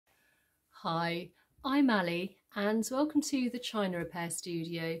Hi, I'm Ali and welcome to the China Repair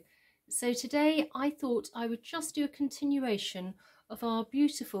Studio. So today I thought I would just do a continuation of our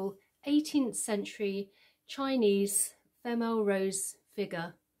beautiful 18th century Chinese femelle rose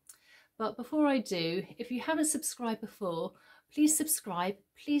figure. But before I do, if you haven't subscribed before, please subscribe,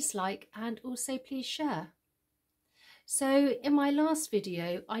 please like and also please share. So in my last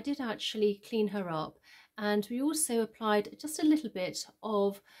video I did actually clean her up, and we also applied just a little bit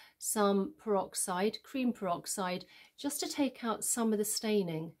of some peroxide, cream peroxide, just to take out some of the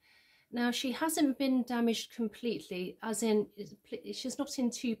staining. Now she hasn't been damaged completely, as in she's not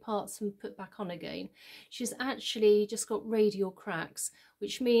in two parts and put back on again. She's actually just got radial cracks,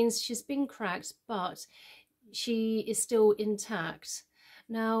 which means she's been cracked but she is still intact.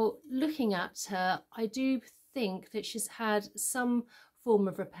 Now looking at her, I do think that she's had some form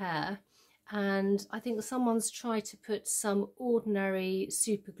of repair, and I think someone's tried to put some ordinary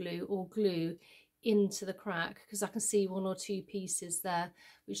super glue or glue into the crack, because I can see one or two pieces there,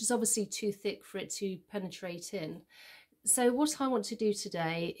 which is obviously too thick for it to penetrate in. So what I want to do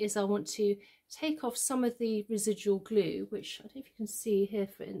today is I want to take off some of the residual glue, which I don't know if you can see here,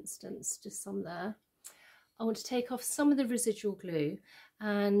 for instance, just some there. I want to take off some of the residual glue,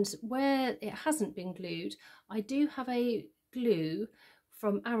 and where it hasn't been glued, I do have a glue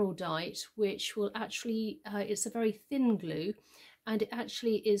from Araldite, which will actually, it's a very thin glue, and it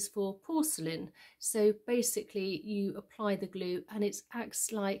actually is for porcelain. So basically you apply the glue and it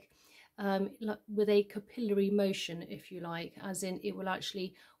acts like with a capillary motion, if you like, as in it will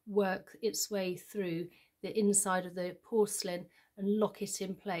actually work its way through the inside of the porcelain and lock it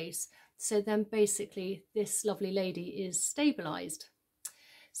in place. So then basically this lovely lady is stabilized.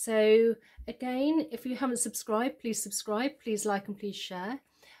 So again, if you haven't subscribed, please subscribe, please like and please share.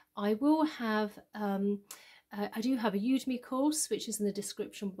 I will have, I do have a Udemy course, which is in the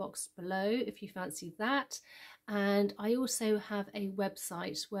description box below if you fancy that. And I also have a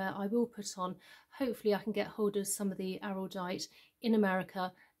website where I will put on, hopefully I can get hold of some of the Araldite in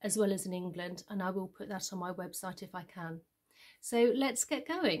America as well as in England, and I will put that on my website if I can. So let's get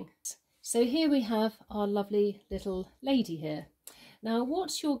going. So here we have our lovely little lady here. Now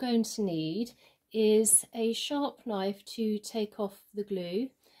what you're going to need is a sharp knife to take off the glue.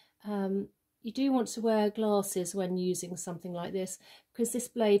 You do want to wear glasses when using something like this, because this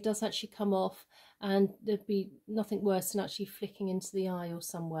blade does actually come off and there'd be nothing worse than actually flicking into the eye or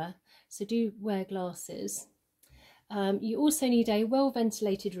somewhere. So do wear glasses. You also need a well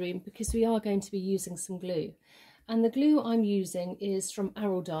ventilated room, because we are going to be using some glue. And the glue I'm using is from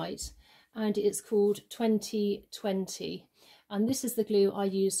Araldite, and it's called 2020. And this is the glue I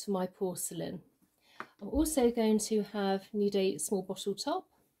use for my porcelain. I'm also going to need a small bottle top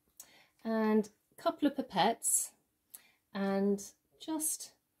and a couple of pipettes and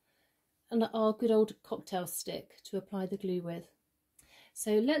just our good old cocktail stick to apply the glue with.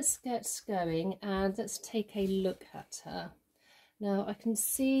 So let's get going and let's take a look at her. Now I can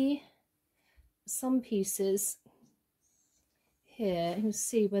see some pieces here. You can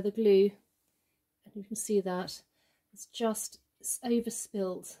see where the glue, and you can see that it's just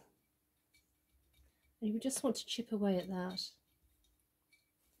overspilt, and you just want to chip away at that.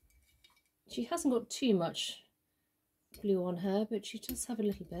 She hasn't got too much glue on her, but she does have a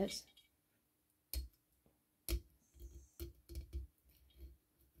little bit.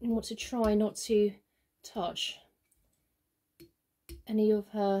 You want to try not to touch any of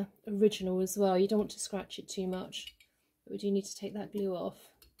her original as well. You don't want to scratch it too much, but we do need to take that glue off.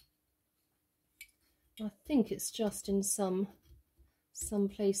 I think it's just in some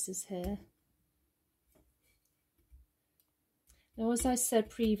places here. Now, as I said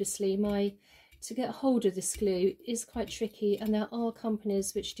previously, to get hold of this glue is quite tricky, and there are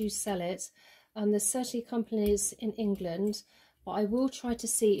companies which do sell it. There's certainly companies in England, but I will try to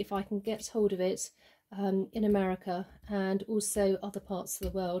see if I can get hold of it in America and also other parts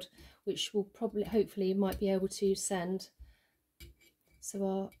of the world, which will probably, hopefully, might be able to send. So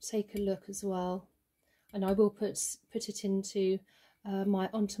I'll take a look as well, and I will put it into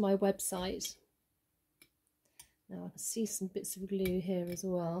onto my website. Now I can see some bits of glue here as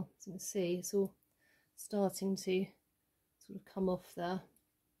well. As you can see, it's all starting to sort of come off there.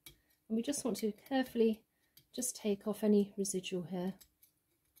 And we just want to carefully just take off any residual here.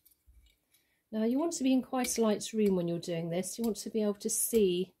 Now you want to be in quite a light room when you're doing this. You want to be able to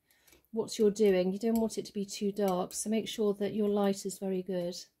see what you're doing. You don't want it to be too dark, so make sure that your light is very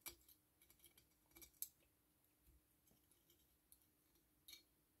good.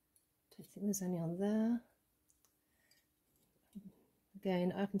 Don't think there's any on there.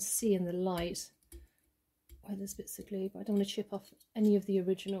 Again, I can see in the light where there's bits of glue, but I don't want to chip off any of the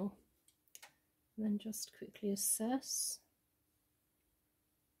original. and then just quickly assess.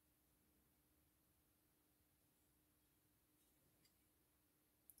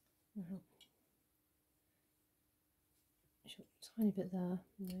 Tiny bit there.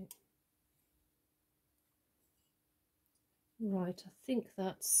 No. Right, I think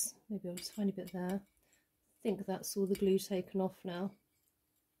that's maybe a tiny bit there. I think that's all the glue taken off now.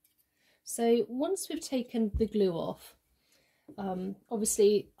 So once we've taken the glue off,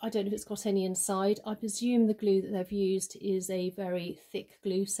 obviously I don't know if it's got any inside. I presume the glue that they've used is a very thick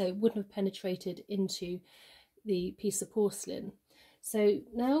glue, so it wouldn't have penetrated into the piece of porcelain. So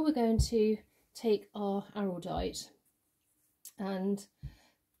now we're going to take our Araldite, and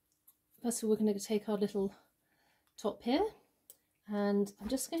first of all we're going to take our little top here, and I'm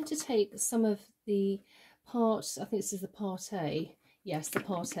just going to take some of the part, I think this is the part A, yes, the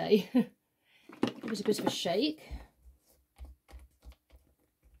part A, give it a bit of a shake.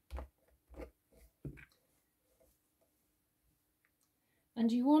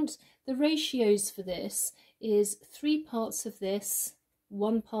 And you want, the ratios for this is 3 parts of this,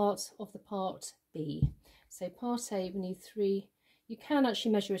 1 part of the part B. So part A, we need 3. You can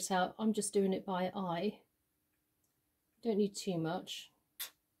actually measure it out. I'm just doing it by eye. Don't need too much.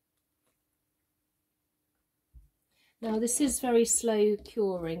 Now this is very slow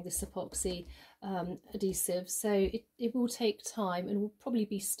curing, this epoxy adhesive, so it will take time and will probably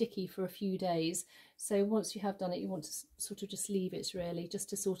be sticky for a few days. So once you have done it, you want to sort of just leave it really, just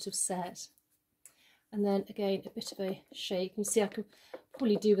to sort of set. And then again, a bit of a shake. You see I could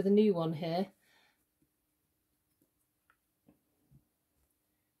probably do with a new one here.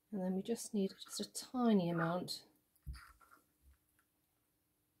 And then we just need just a tiny amount,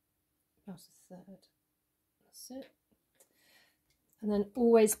 about a third. That's it. And then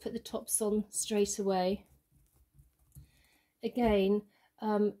always put the tops on straight away. Again,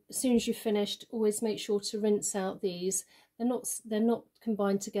 as soon as you've finished, always make sure to rinse out these. They're not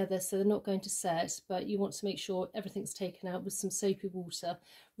combined together, so they're not going to set, but you want to make sure everything's taken out with some soapy water,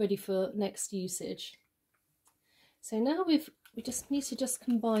 ready for next usage. So now we just need to just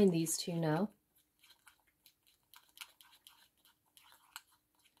combine these two now.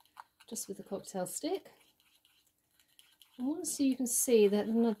 Just with the cocktail stick. And once you can see that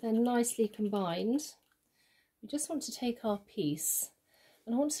they're nicely combined, we just want to take our piece,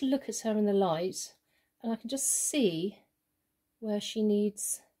 and I want to look at her in the light, and I can just see where she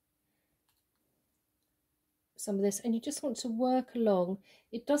needs some of this, and you just want to work along.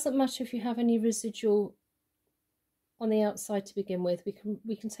 It doesn't matter if you have any residual on the outside to begin with,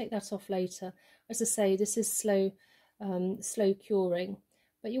 we can take that off later. As I say, this is slow curing,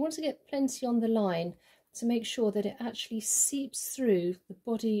 but you want to get plenty on the line to make sure that it actually seeps through the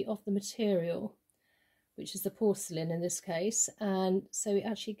body of the material, which is the porcelain in this case, and so it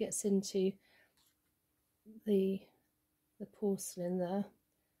actually gets into the porcelain there.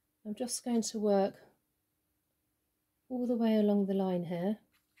 I'm just going to work all the way along the line here.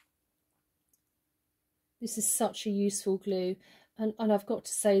 This is such a useful glue, and I've got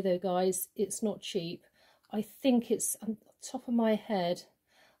to say though guys, it's not cheap. I think it's, on top of my head,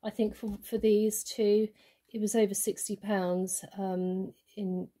 I think for these two it was over £60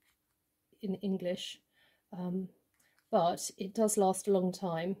 in English, but it does last a long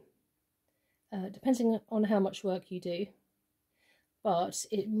time, depending on how much work you do. But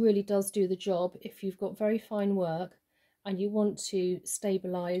it really does do the job if you've got very fine work and you want to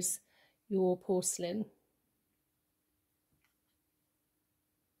stabilise your porcelain.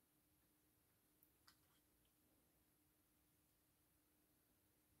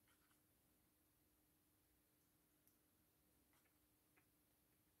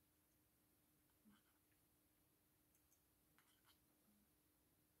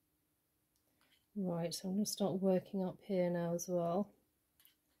 Right, so I'm going to start working up here now as well.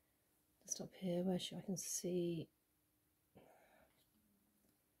 Just up here where I can see.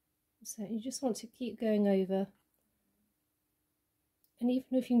 So you just want to keep going over, and even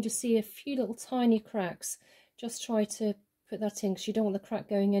if you can just see a few little tiny cracks, just try to put that in, because you don't want the crack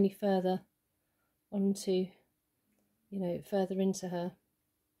going any further onto, you know, further into her,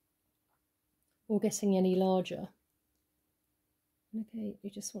 or getting any larger. Okay, you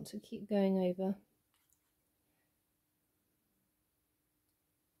just want to keep going over.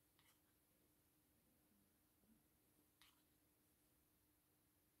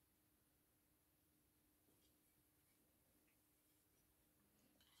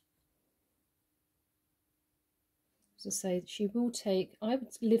 As I say, she will take, I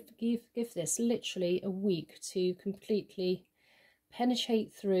would give this literally a week to completely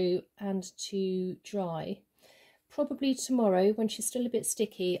penetrate through and to dry. probably tomorrow, when she's still a bit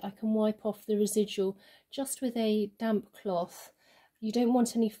sticky, I can wipe off the residual just with a damp cloth. You don't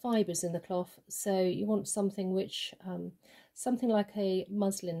want any fibres in the cloth, so you want something which, something like a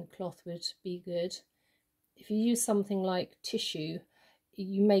muslin cloth would be good. If you use something like tissue,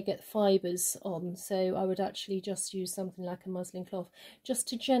 you may get fibres on, so I would actually just use something like a muslin cloth, just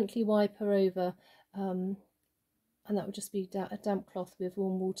to gently wipe her over, and that would just be a damp cloth with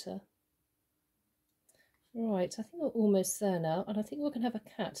warm water. Right, I think we're almost there now, and I think we're going to have a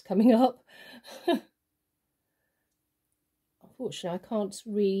cat coming up. Unfortunately,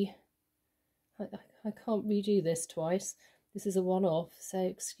 I can't redo this twice. This is a one-off, so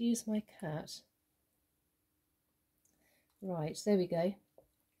excuse my cat. Right, there we go.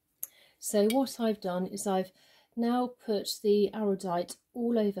 So what I've done is I've now put the Araldite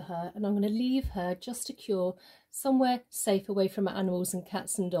all over her, and I'm going to leave her just to cure somewhere safe away from animals and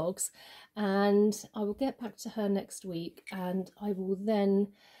cats and dogs, and I will get back to her next week, and I will then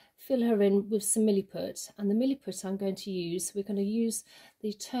fill her in with some Milliput. And the Milliput I'm going to use, we're going to use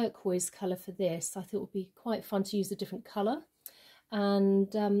the turquoise colour for this. I thought it would be quite fun to use a different colour,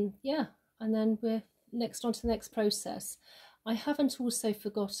 and yeah, and then we're next on to the next process. I haven't also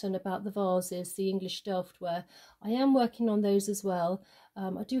forgotten about the vases, the English Delftware. I am working on those as well.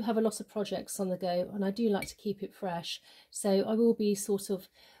 I do have a lot of projects on the go, and I do like to keep it fresh, so I will be sort of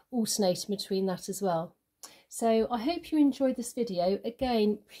alternating between that as well. So I hope you enjoyed this video.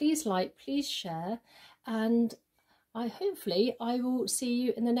 Again, please like, please share, and hopefully I will see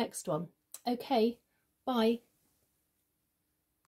you in the next one. Okay, bye.